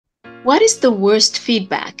What is the worst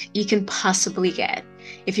feedback you can possibly get?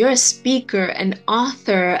 If you're a speaker, an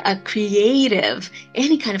author, a creative,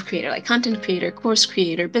 any kind of creator, like content creator, course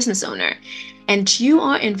creator, business owner, and you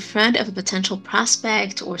are in front of a potential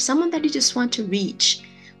prospect or someone that you just want to reach,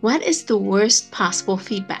 what is the worst possible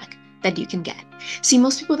feedback that you can get? See,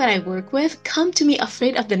 most people that I work with come to me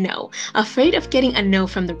afraid of the no, afraid of getting a no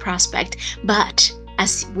from the prospect, but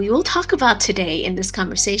as we will talk about today in this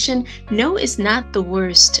conversation, no is not the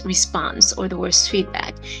worst response or the worst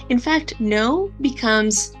feedback. In fact, no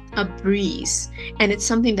becomes a breeze, and it's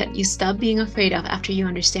something that you stop being afraid of after you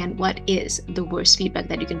understand what is the worst feedback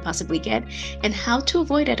that you can possibly get and how to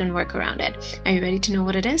avoid it and work around it. Are you ready to know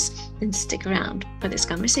what it is? Then stick around for this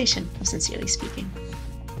conversation of Sincerely Speaking.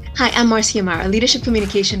 Hi, I'm Marcia Amara, a leadership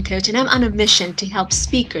communication coach, and I'm on a mission to help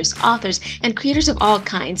speakers, authors, and creators of all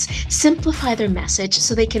kinds simplify their message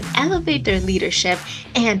so they can elevate their leadership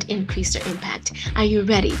and increase their impact. Are you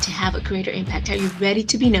ready to have a greater impact? Are you ready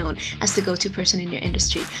to be known as the go-to person in your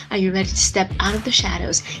industry? Are you ready to step out of the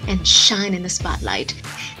shadows and shine in the spotlight?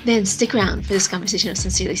 Then stick around for this conversation of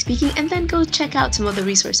Sincerely Speaking, and then go check out some of the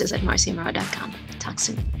resources at marciamara.com. Talk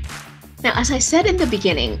soon. Now, as I said in the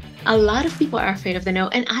beginning, a lot of people are afraid of the no,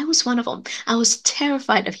 and I was one of them. I was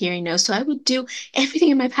terrified of hearing no, so I would do everything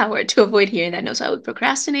in my power to avoid hearing that no. So I would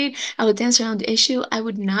procrastinate, I would dance around the issue, I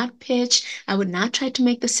would not pitch, I would not try to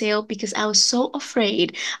make the sale because I was so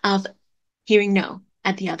afraid of hearing no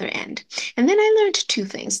at the other end. And then I learned two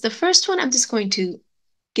things. The first one, I'm just going to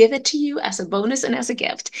give it to you as a bonus and as a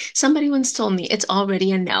gift. Somebody once told me it's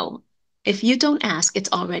already a no. If you don't ask,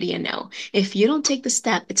 it's already a no. If you don't take the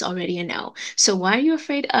step, it's already a no. So why are you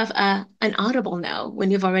afraid of an audible no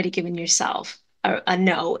when you've already given yourself a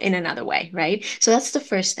no in another way, right? So that's the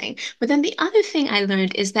first thing. But then the other thing I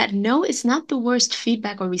learned is that no is not the worst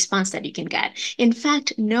feedback or response that you can get. In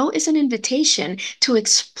fact, no is an invitation to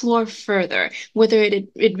explore further, whether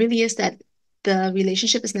it really is that the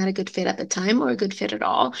relationship is not a good fit at the time or a good fit at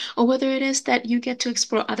all, or whether it is that you get to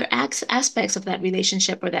explore other aspects of that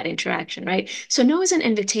relationship or that interaction, right? So, no is an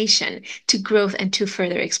invitation to growth and to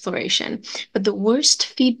further exploration. But the worst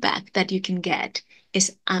feedback that you can get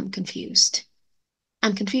is I'm confused.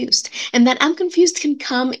 I'm confused. And that I'm confused can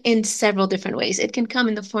come in several different ways. It can come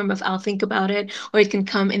in the form of I'll think about it, or it can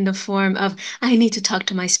come in the form of I need to talk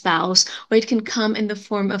to my spouse, or it can come in the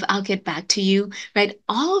form of I'll get back to you, right?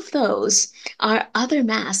 All of those are other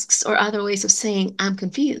masks or other ways of saying I'm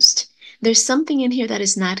confused. There's something in here that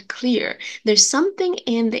is not clear. There's something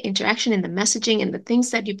in the interaction, in the messaging, and the things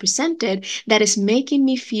that you presented that is making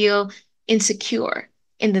me feel insecure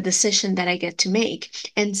in the decision that I get to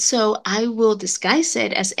make. And so I will disguise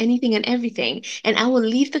it as anything and everything. And I will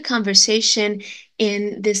leave the conversation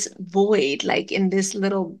in this void, like in this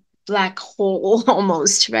little black hole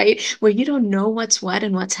almost, right? Where you don't know what's what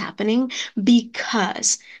and what's happening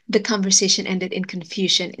because the conversation ended in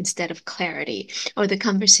confusion instead of clarity, or the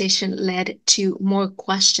conversation led to more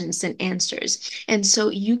questions than answers. And so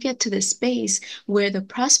you get to this space where the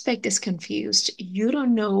prospect is confused. You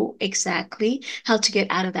don't know exactly how to get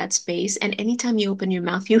out of that space. And anytime you open your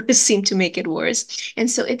mouth, you seem to make it worse. And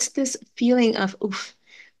so it's this feeling of, oof,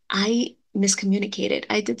 I miscommunicated.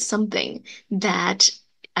 I did something that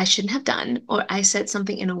I shouldn't have done, or I said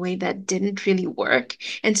something in a way that didn't really work.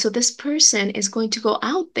 And so this person is going to go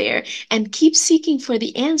out there and keep seeking for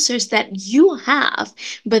the answers that you have,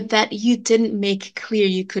 but that you didn't make clear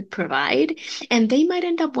you could provide. And they might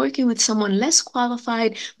end up working with someone less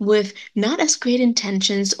qualified, with not as great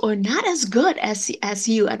intentions, or not as good as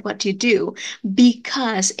you at what you do,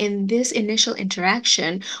 because in this initial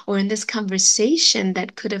interaction or in this conversation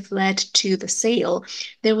that could have led to the sale,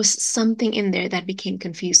 there was something in there that became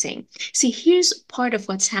confusing. See, here's part of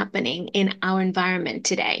what's happening in our environment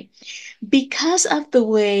today. Because of the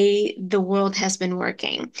way the world has been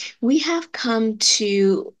working, we have come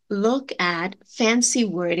to look at fancy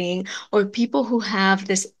wording or people who have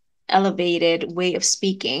this elevated way of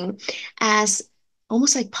speaking as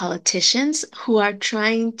almost like politicians who are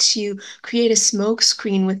trying to create a smoke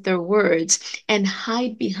screen with their words and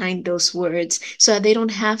hide behind those words so that they don't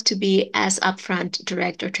have to be as upfront,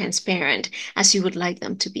 direct, or transparent as you would like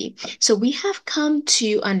them to be. So we have come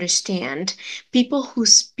to understand people who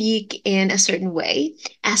speak in a certain way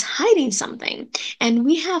as hiding something. And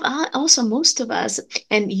we have also most of us,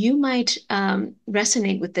 and you might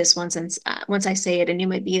resonate with this once I say it, and you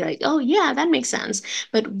might be like, oh, yeah, that makes sense.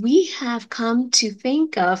 But we have come to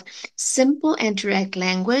think of simple and direct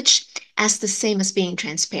language as the same as being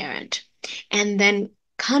transparent. And then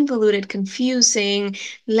convoluted, confusing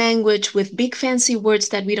language with big fancy words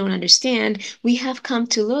that we don't understand, we have come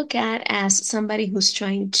to look at as somebody who's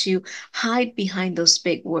trying to hide behind those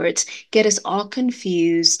big words, get us all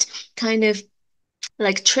confused, kind of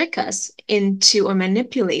like trick us into or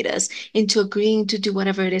manipulate us into agreeing to do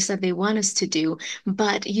whatever it is that they want us to do,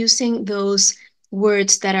 but using those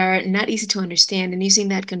words that are not easy to understand and using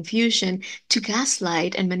that confusion to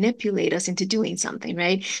gaslight and manipulate us into doing something,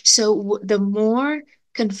 right? So the more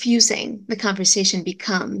confusing the conversation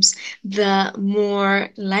becomes, the more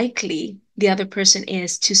likely the other person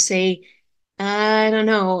is to say, I don't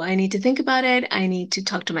know. I need to think about it. I need to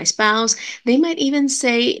talk to my spouse. They might even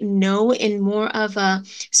say no in more of a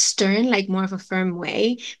stern, like more of a firm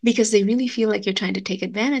way, because they really feel like you're trying to take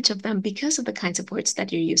advantage of them because of the kinds of words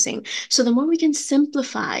that you're using. So the more we can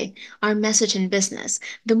simplify our message in business,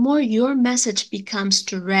 the more your message becomes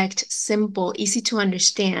direct, simple, easy to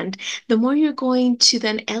understand, the more you're going to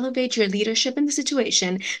then elevate your leadership in the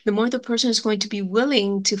situation, the more the person is going to be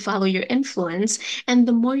willing to follow your influence, and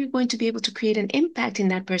the more you're going to be able to create an impact in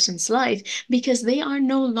that person's life because they are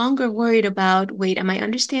no longer worried about, wait, am I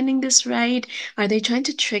understanding this right? Are they trying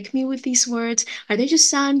to trick me with these words? Are they just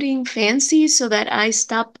sounding fancy so that I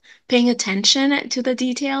stop paying attention to the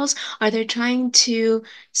details? Are they trying to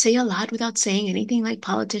say a lot without saying anything like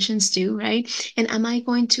politicians do, right? And am I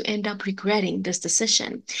going to end up regretting this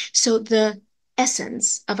decision? So the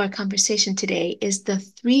essence of our conversation today is the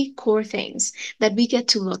three core things that we get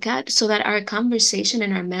to look at so that our conversation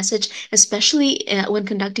and our message, especially when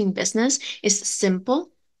conducting business, is simple,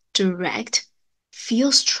 direct,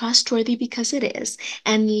 feels trustworthy because it is,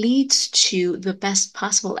 and leads to the best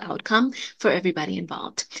possible outcome for everybody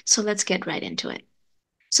involved. So let's get right into it.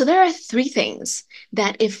 So there are three things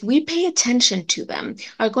that if we pay attention to them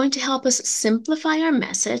are going to help us simplify our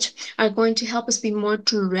message, are going to help us be more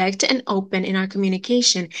direct and open in our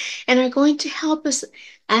communication, and are going to help us,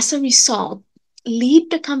 as a result, lead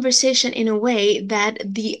the conversation in a way that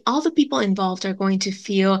the all the people involved are going to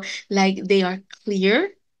feel like they are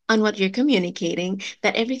clear on what you're communicating,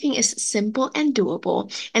 that everything is simple and doable,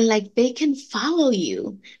 and like they can follow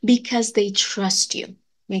you because they trust you.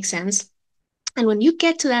 Make sense? And when you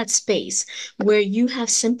get to that space where you have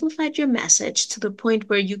simplified your message to the point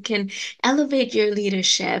where you can elevate your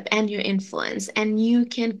leadership and your influence and you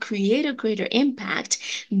can create a greater impact,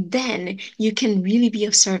 then you can really be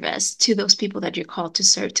of service to those people that you're called to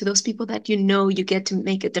serve, to those people that you know you get to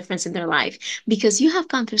make a difference in their life because you have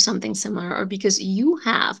gone through something similar or because you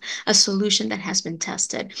have a solution that has been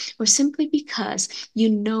tested or simply because you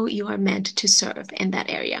know you are meant to serve in that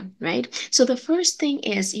area, right? So the first thing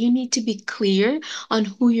is you need to be clear on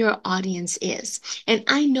who your audience is. And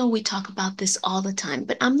I know we talk about this all the time,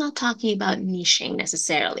 but I'm not talking about niching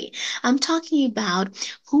necessarily. I'm talking about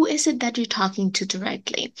who is it that you're talking to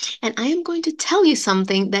directly. And I am going to tell you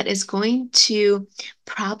something that is going to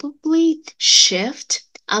probably shift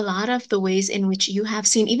a lot of the ways in which you have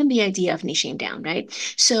seen even the idea of niching down, right?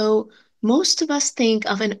 So most of us think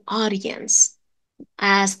of an audience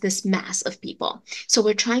as this mass of people. So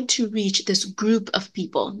we're trying to reach this group of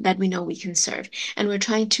people that we know we can serve. And we're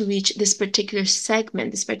trying to reach this particular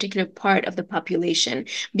segment, this particular part of the population,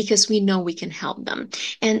 because we know we can help them.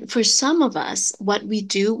 And for some of us, what we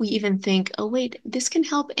do, we even think, oh, wait, this can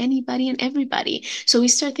help anybody and everybody. So we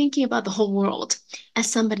start thinking about the whole world as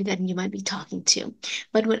somebody that you might be talking to.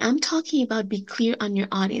 But when I'm talking about be clear on your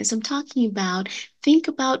audience, I'm talking about think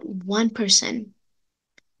about one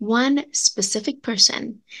specific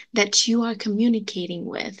person that you are communicating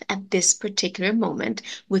with at this particular moment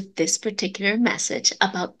with this particular message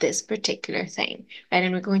about this particular thing, right?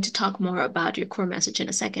 And we're going to talk more about your core message in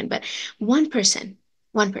a second, but one person,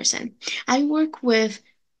 one person. I work with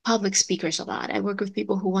public speakers a lot. I work with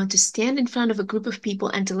people who want to stand in front of a group of people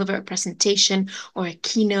and deliver a presentation or a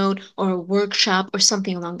keynote or a workshop or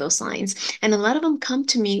something along those lines. And a lot of them come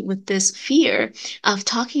to me with this fear of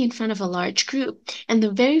talking in front of a large group. And the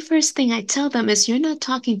very first thing I tell them is you're not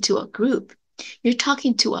talking to a group, you're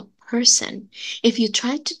talking to a person. If you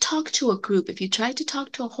try to talk to a group, if you try to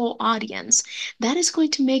talk to a whole audience, that is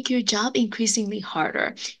going to make your job increasingly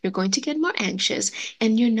harder. You're going to get more anxious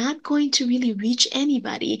and you're not going to really reach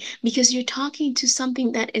anybody because you're talking to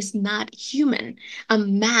something that is not human. A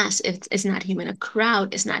mass is not human, a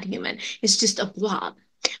crowd is not human, it's just a blob.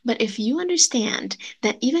 But if you understand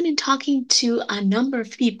that even in talking to a number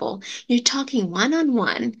of people, you're talking one on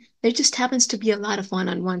one, there just happens to be a lot of one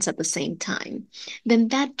on ones at the same time, then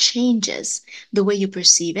that changes the way you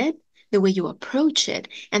perceive it, the way you approach it,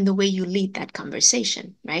 and the way you lead that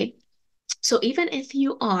conversation, right? So even if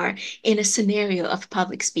you are in a scenario of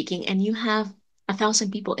public speaking and you have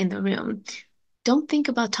 1,000 people in the room, Don't think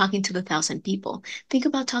about talking to the thousand people. Think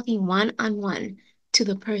about talking one on one to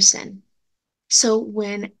the person. So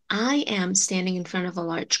when I am standing in front of a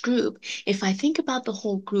large group, if I think about the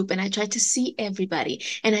whole group and I try to see everybody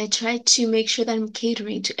and I try to make sure that I'm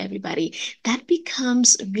catering to everybody, that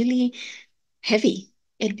becomes really heavy.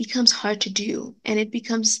 It becomes hard to do and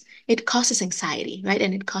it causes anxiety, right?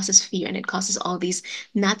 And it causes fear and it causes all these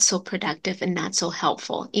not so productive and not so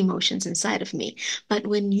helpful emotions inside of me. But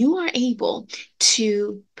when you are able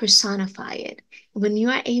to personify it, when you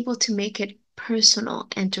are able to make it personal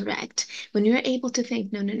and direct, when you're able to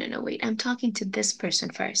think, no, no, no, no, wait, I'm talking to this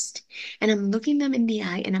person first, and I'm looking them in the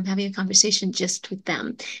eye and I'm having a conversation just with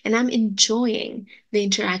them, and I'm enjoying the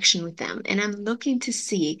interaction with them, and I'm looking to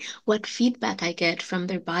see what feedback I get from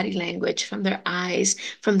their body language, from their eyes,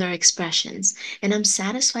 from their expressions. And I'm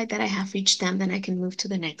satisfied that I have reached them, then I can move to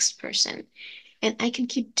the next person. And I can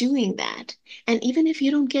keep doing that. And even if you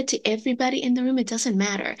don't get to everybody in the room, it doesn't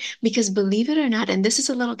matter. Because believe it or not, and this is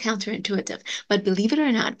a little counterintuitive, but believe it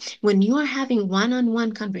or not, when you are having one on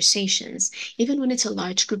one conversations, even when it's a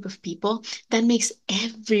large group of people, that makes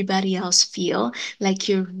everybody else feel like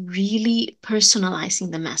you're really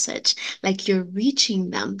personalizing the message, like you're reaching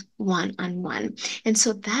them one on one. And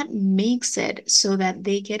so that makes it so that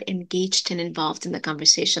they get engaged and involved in the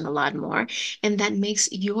conversation a lot more, and that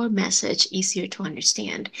makes your message easier to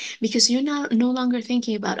understand because you're not no longer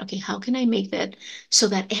thinking about, okay, how can I make that so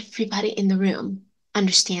that everybody in the room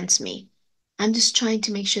understands me? I'm just trying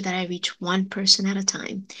to make sure that I reach one person at a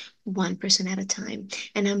time, one person at a time.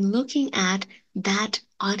 And I'm looking at that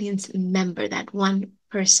audience member, that one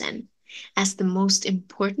person, as the most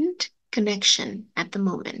important connection at the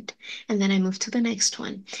moment. And then I move to the next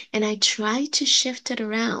one. And I try to shift it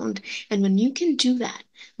around. And when you can do that,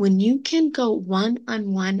 when you can go one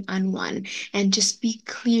on one and just be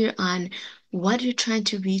clear on what you're trying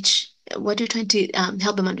to reach, what you're trying to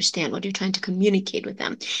help them understand, what you're trying to communicate with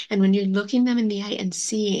them. And when you're looking them in the eye and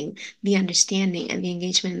seeing the understanding and the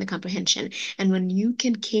engagement and the comprehension, and when you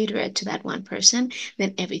can cater it to that one person,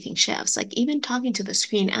 then everything shifts. Like even talking to the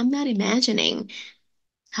screen, I'm not imagining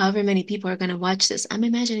however many people are going to watch this. I'm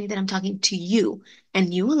imagining that I'm talking to you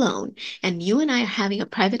and you alone, and you and I are having a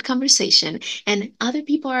private conversation, and other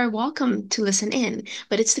people are welcome to listen in,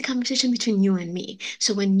 but it's the conversation between you and me.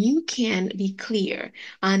 So when you can be clear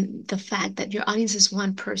on the fact that your audience is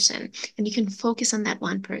one person, and you can focus on that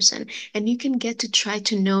one person, and you can get to try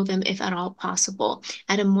to know them, if at all possible,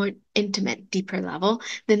 at a more intimate, deeper level,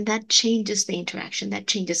 then that changes the interaction, that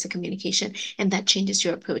changes the communication, and that changes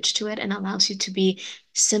your approach to it and allows you to be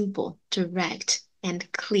simple, direct, and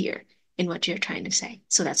clear in what you're trying to say.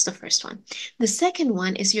 So that's the first one. The second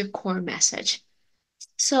one is your core message.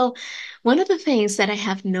 So, one of the things that I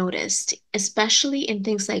have noticed, especially in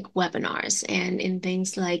things like webinars and in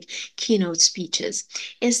things like keynote speeches,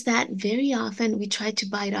 is that very often we try to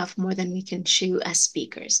bite off more than we can chew as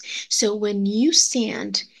speakers. So, when you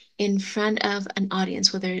stand in front of an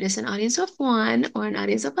audience, whether it is an audience of one or an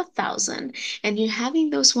audience of 1,000, and you're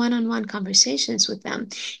having those one on one conversations with them,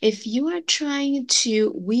 if you are trying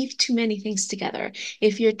to weave too many things together,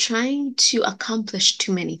 if you're trying to accomplish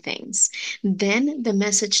too many things, then the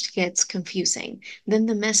message gets confusing. Then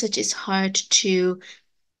the message is hard to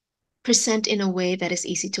present in a way that is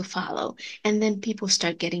easy to follow. And then people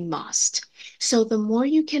start getting lost. So the more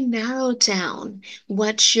you can narrow down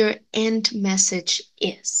what your end message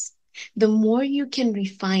is, the more you can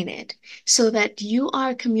refine it so that you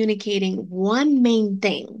are communicating one main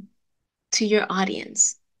thing to your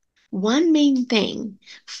audience, one main thing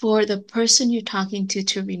for the person you're talking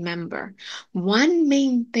to remember, one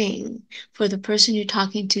main thing for the person you're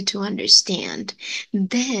talking to understand,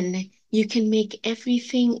 then you can make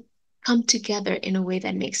everything come together in a way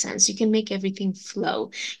that makes sense. You can make everything flow.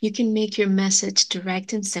 You can make your message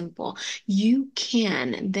direct and simple. You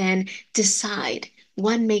can then decide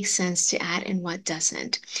what makes sense to add and what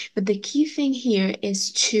doesn't. But the key thing here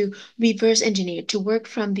is to reverse engineer, to work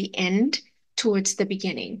from the end towards the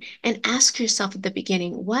beginning and ask yourself at the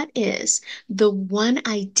beginning, what is the one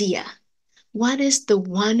idea? What is the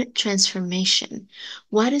one transformation?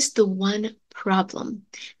 What is the one problem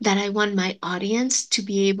that I want my audience to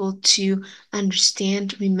be able to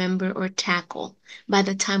understand, remember, or tackle by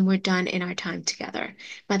the time we're done in our time together,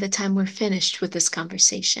 by the time we're finished with this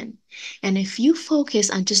conversation? And if you focus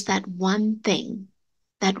on just that one thing,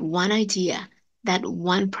 that one idea, that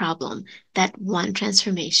one problem, that one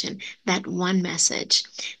transformation, that one message,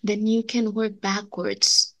 then you can work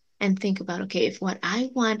backwards and think about, okay, if what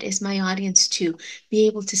I want is my audience to be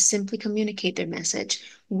able to simply communicate their message,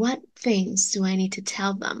 what things do I need to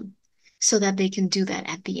tell them so that they can do that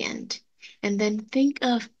at the end? And then think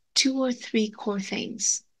of two or three core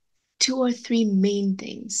things, two or three main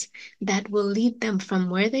things that will lead them from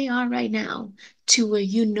where they are right now to where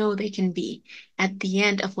you know they can be at the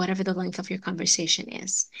end of whatever the length of your conversation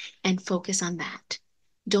is, and focus on that.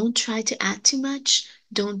 Don't try to add too much.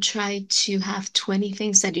 Don't try to have 20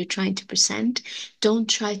 things that you're trying to present. Don't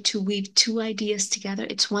try to weave two ideas together.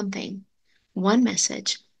 It's one thing, one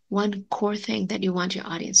message, one core thing that you want your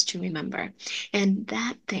audience to remember. And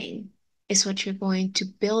that thing is what you're going to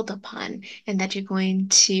build upon, and that you're going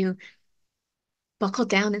to buckle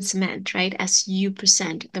down and cement, right, as you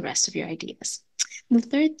present the rest of your ideas. And the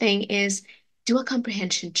third thing is do a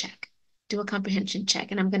comprehension check. Do a comprehension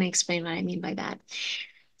check. And I'm going to explain what I mean by that.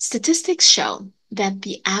 Statistics show that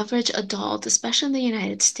the average adult, especially in the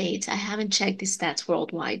United States, I haven't checked these stats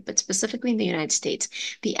worldwide, but specifically in the United States,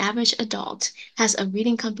 the average adult has a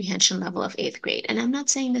reading comprehension level of eighth grade. And I'm not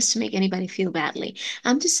saying this to make anybody feel badly.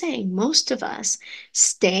 I'm just saying most of us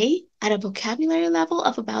stay at a vocabulary level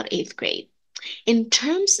of about eighth grade. In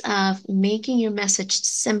terms of making your message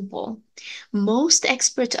simple, most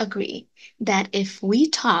experts agree that if we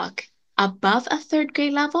talk above a third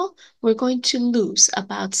grade level, we're going to lose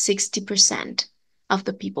about 60% of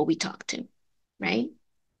the people we talk to, right?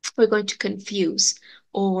 We're going to confuse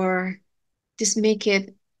or just make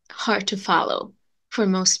it hard to follow for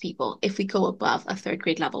most people if we go above a third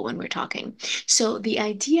grade level when we're talking. So the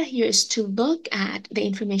idea here is to look at the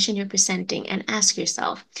information you're presenting and ask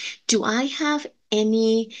yourself, do I have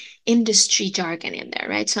any industry jargon in there,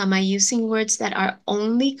 right? So am I using words that are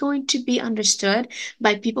only going to be understood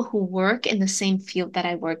by people who work in the same field that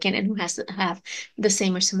I work in and who have the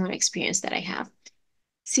same or similar experience that I have?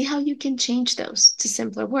 See how you can change those to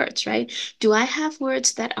simpler words, right? Do I have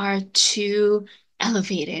words that are too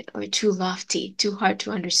elevated or too lofty, too hard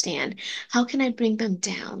to understand? How can I bring them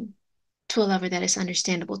down to a level that is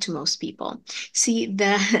understandable to most people? See,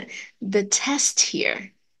 the test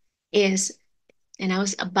here is, and I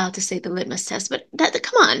was about to say the litmus test, but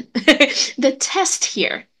come on. The test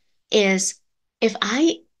here is, if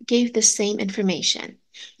I gave the same information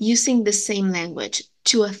using the same language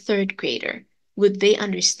to a third grader, would they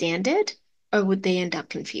understand it or would they end up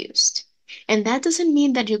confused? And that doesn't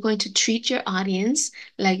mean that you're going to treat your audience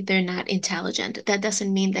like they're not intelligent. That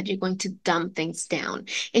doesn't mean that you're going to dumb things down.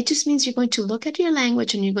 It just means you're going to look at your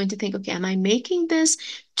language and you're going to think, okay, am I making this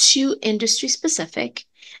too industry specific?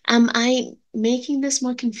 Am I making this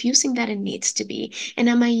more confusing than it needs to be? And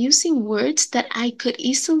am I using words that I could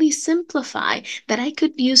easily simplify, that I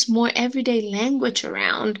could use more everyday language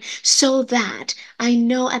around, so that I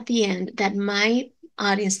know at the end that my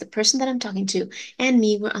audience, the person that I'm talking to, and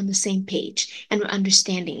me, we're on the same page and we're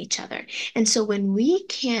understanding each other. And so when we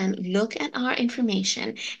can look at our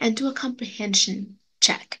information and do a comprehension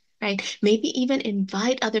check, right? Maybe even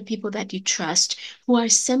invite other people that you trust who are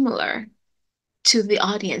similar to the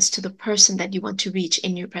audience, to the person that you want to reach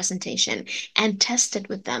in your presentation, and test it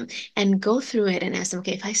with them and go through it and ask them,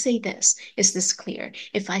 okay, if I say this, is this clear?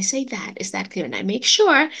 If I say that, is that clear? And I make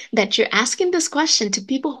sure that you're asking this question to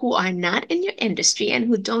people who are not in your industry and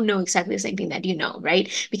who don't know exactly the same thing that you know,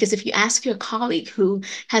 right? Because if you ask your colleague who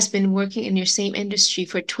has been working in your same industry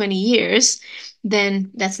for 20 years, then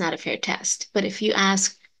that's not a fair test. But if you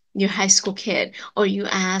ask your high school kid, or you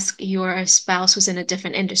ask your spouse who's in a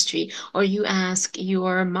different industry, or you ask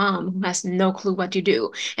your mom who has no clue what you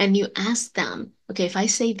do, and you ask them, okay, if I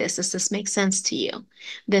say this, does this make sense to you?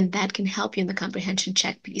 Then that can help you in the comprehension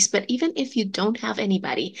check piece. But even if you don't have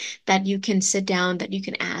anybody that you can sit down, that you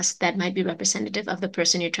can ask, that might be representative of the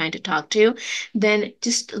person you're trying to talk to, then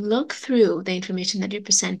just look through the information that you're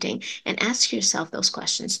presenting and ask yourself those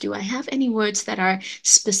questions. Do I have any words that are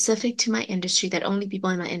specific to my industry that only people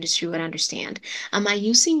in my industry would understand? Am I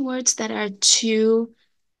using words that are too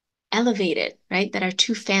elevated, right? That are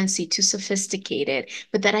too fancy, too sophisticated,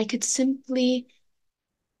 but that I could simply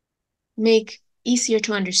make easier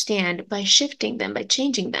to understand by shifting them, by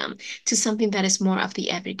changing them to something that is more of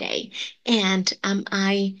the everyday? And am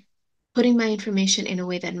I putting my information in a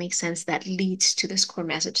way that makes sense, that leads to this core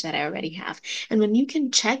message that I already have? And when you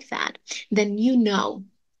can check that, then you know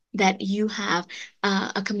that you have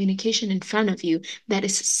a communication in front of you that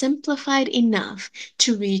is simplified enough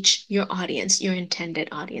to reach your audience, your intended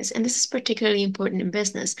audience. And this is particularly important in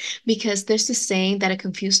business because there's this saying that a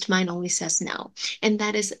confused mind only says no. And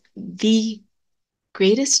that is the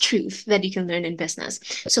greatest truth that you can learn in business.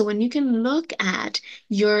 So when you can look at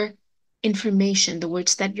your information, the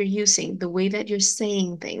words that you're using, the way that you're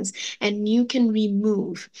saying things, and you can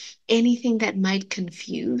remove anything that might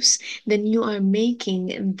confuse, then you are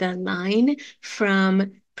making the line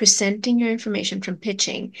from presenting your information from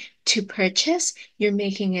pitching to purchase, you're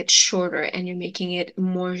making it shorter and you're making it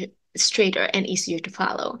more straighter and easier to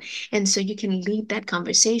follow. And so you can lead that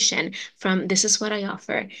conversation from this is what I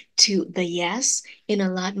offer to the yes in a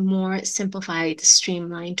lot more simplified,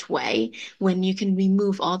 streamlined way when you can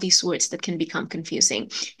remove all these words that can become confusing.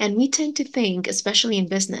 And we tend to think, especially in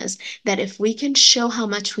business, that if we can show how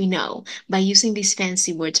much we know by using these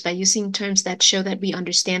fancy words, by using terms that show that we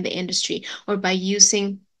understand the industry, or by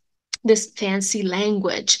using this fancy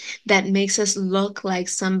language that makes us look like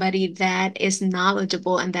somebody that is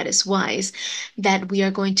knowledgeable and that is wise, that we are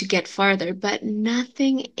going to get farther. But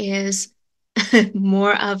nothing is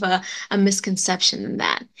more of a misconception than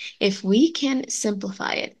that. If we can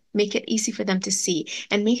simplify it, make it easy for them to see,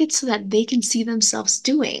 and make it so that they can see themselves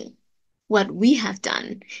doing what we have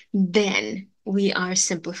done, then we are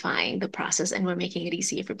simplifying the process and we're making it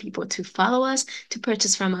easier for people to follow us, to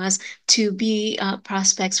purchase from us, to be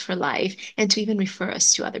prospects for life, and to even refer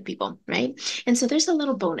us to other people, right? And so there's a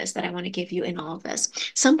little bonus that I want to give you in all of this.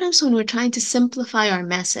 Sometimes when we're trying to simplify our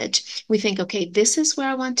message, we think, okay, this is where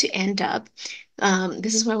I want to end up.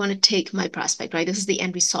 This is where I want to take my prospect, right? This is the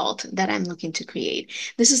end result that I'm looking to create.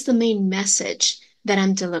 This is the main message that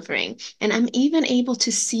I'm delivering. And I'm even able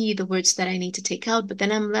to see the words that I need to take out, but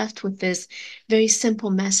then I'm left with this very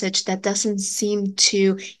simple message that doesn't seem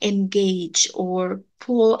to engage or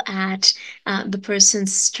pull at the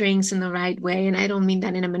person's strings in the right way. And I don't mean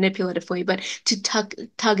that in a manipulative way, but to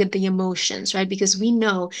tug at the emotions, right? Because we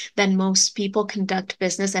know that most people conduct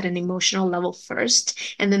business at an emotional level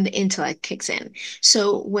first, and then the intellect kicks in.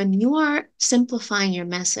 So when you are simplifying your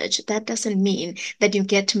message, that doesn't mean that you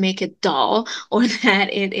get to make it dull or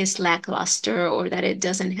that it is lackluster or that it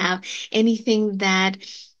doesn't have anything that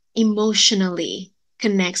emotionally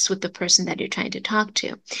connects with the person that you're trying to talk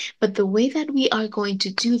to. But the way that we are going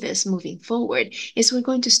to do this moving forward is we're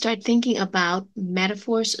going to start thinking about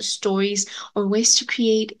metaphors, stories, or ways to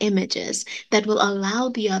create images that will allow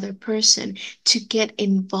the other person to get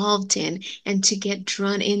involved in and to get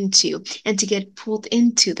drawn into and to get pulled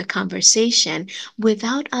into the conversation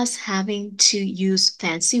without us having to use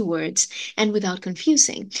fancy words and without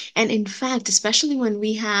confusing. And in fact, especially when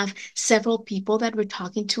we have several people that we're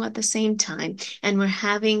talking to at the same time and we're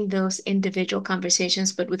having those individual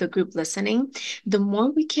conversations, but with a group listening, the more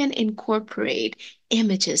we can incorporate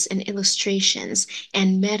images and illustrations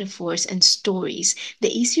and metaphors and stories, the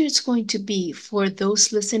easier it's going to be for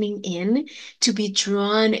those listening in to be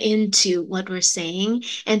drawn into what we're saying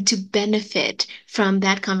and to benefit from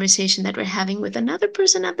that conversation that we're having with another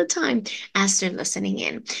person at the time as they're listening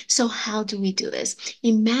in. So, how do we do this?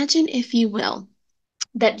 Imagine, if you will,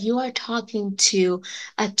 that you are talking to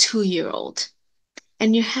a 2 year old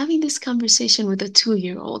and you're having this conversation with a 2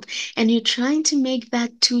 year old and you're trying to make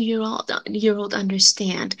that 2 year old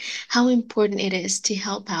understand how important it is to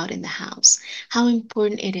help out in the house, how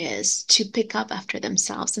important it is to pick up after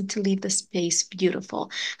themselves and to leave the space beautiful,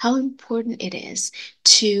 how important it is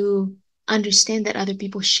to understand that other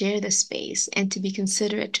people share the space and to be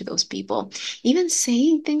considerate to those people. Even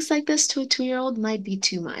saying things like this to a 2 year old might be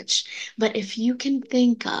too much, but if you can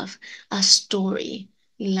think of a story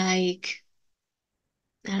like,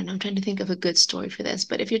 I don't know, I'm trying to think of a good story for this,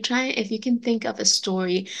 but if you can think of a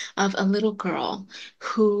story of a little girl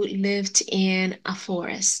who lived in a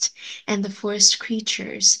forest and the forest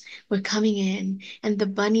creatures were coming in and the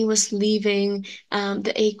bunny was leaving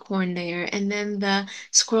the acorn there, and then the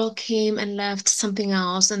squirrel came and left something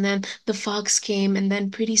else, and then the fox came, and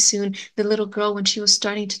then pretty soon the little girl, when she was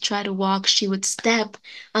starting to try to walk, she would step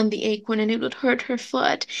on the acorn and it would hurt her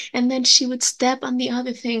foot, and then she would step on the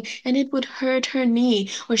other thing and it would hurt her knee,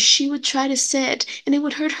 or she would try to sit and it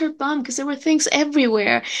would hurt her bum because there were things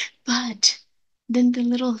everywhere. But then the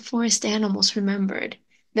little forest animals remembered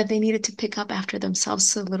that they needed to pick up after themselves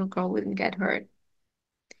so the little girl wouldn't get hurt.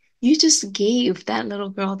 You just gave that little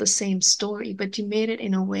girl the same story, but you made it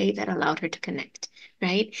in a way that allowed her to connect,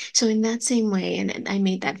 right? So, in that same way, and I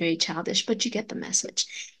made that very childish, but you get the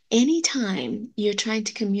message. Anytime you're trying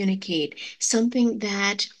to communicate something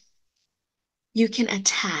that you can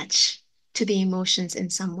attach to the emotions in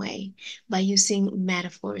some way by using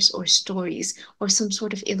metaphors or stories or some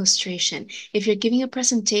sort of illustration. If you're giving a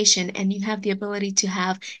presentation and you have the ability to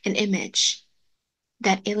have an image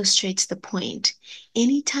that illustrates the point,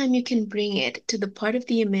 anytime you can bring it to the part of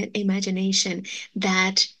the imagination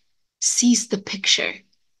that sees the picture,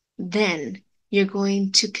 then you're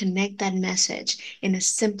going to connect that message in a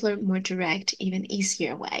simpler, more direct, even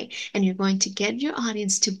easier way. And you're going to get your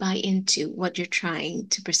audience to buy into what you're trying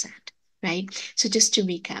to present, right? So, just to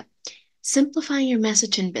recap, simplifying your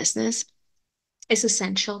message in business is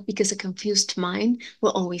essential because a confused mind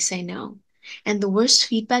will always say no. And the worst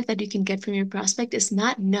feedback that you can get from your prospect is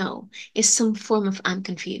not no, is some form of I'm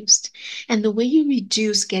confused. And the way you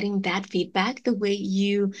reduce getting that feedback, the way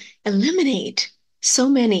you eliminate so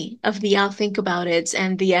many of the I'll think about it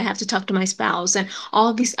and the I have to talk to my spouse and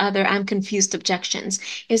all these other I'm confused objections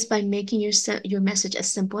is by making your message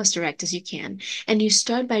as simple as direct as you can. And you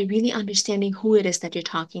start by really understanding who it is that you're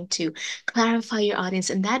talking to. Clarify your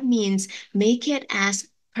audience, and that means make it as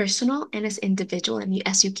personal and as individual and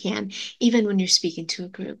as you can, even when you're speaking to a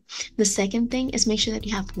group. The second thing is make sure that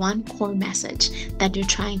you have one core message that you're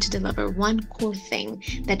trying to deliver, one core thing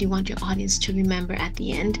that you want your audience to remember at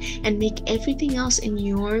the end, and make everything else in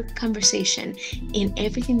your conversation, in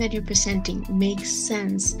everything that you're presenting, make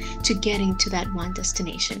sense to getting to that one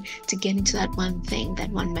destination, to getting to that one thing, that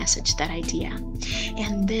one message, that idea.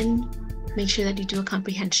 And then make sure that you do a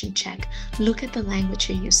comprehension check. Look at the language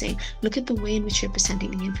you're using. Look at the way in which you're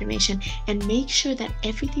presenting the information, and make sure that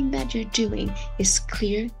everything that you're doing is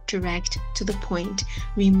clear, direct, to the point.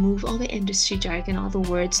 Remove all the industry jargon, all the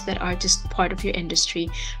words that are just part of your industry.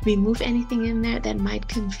 Remove anything in there that might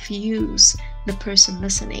confuse the person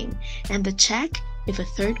listening. And the check, if a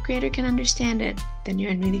third grader can understand it, then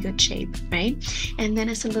you're in really good shape, right? And then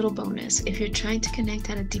as a little bonus, if you're trying to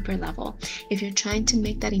connect at a deeper level, if you're trying to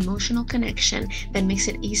make that emotional connection that makes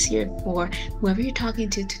it easier for whoever you're talking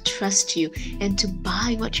to trust you and to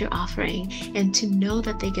buy what you're offering and to know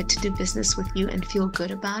that they get to do business with you and feel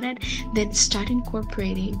good about it, then start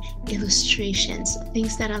incorporating illustrations,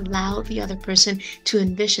 things that allow the other person to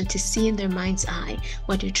envision, to see in their mind's eye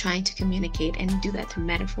what you're trying to communicate, and do that through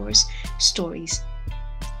metaphors, stories,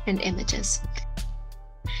 and images.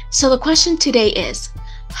 So the question today is,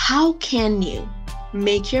 how can you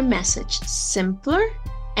make your message simpler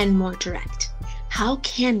and more direct? How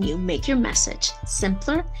can you make your message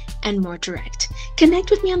simpler and more direct?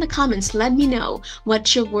 Connect with me on the comments. Let me know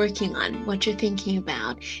what you're working on, what you're thinking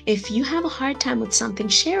about. If you have a hard time with something,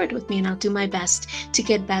 share it with me and I'll do my best to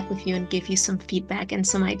get back with you and give you some feedback and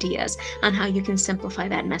some ideas on how you can simplify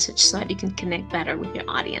that message so that you can connect better with your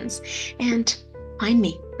audience. And find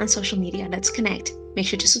me on social media. Let's connect. Make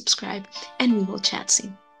sure to subscribe and we will chat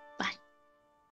soon.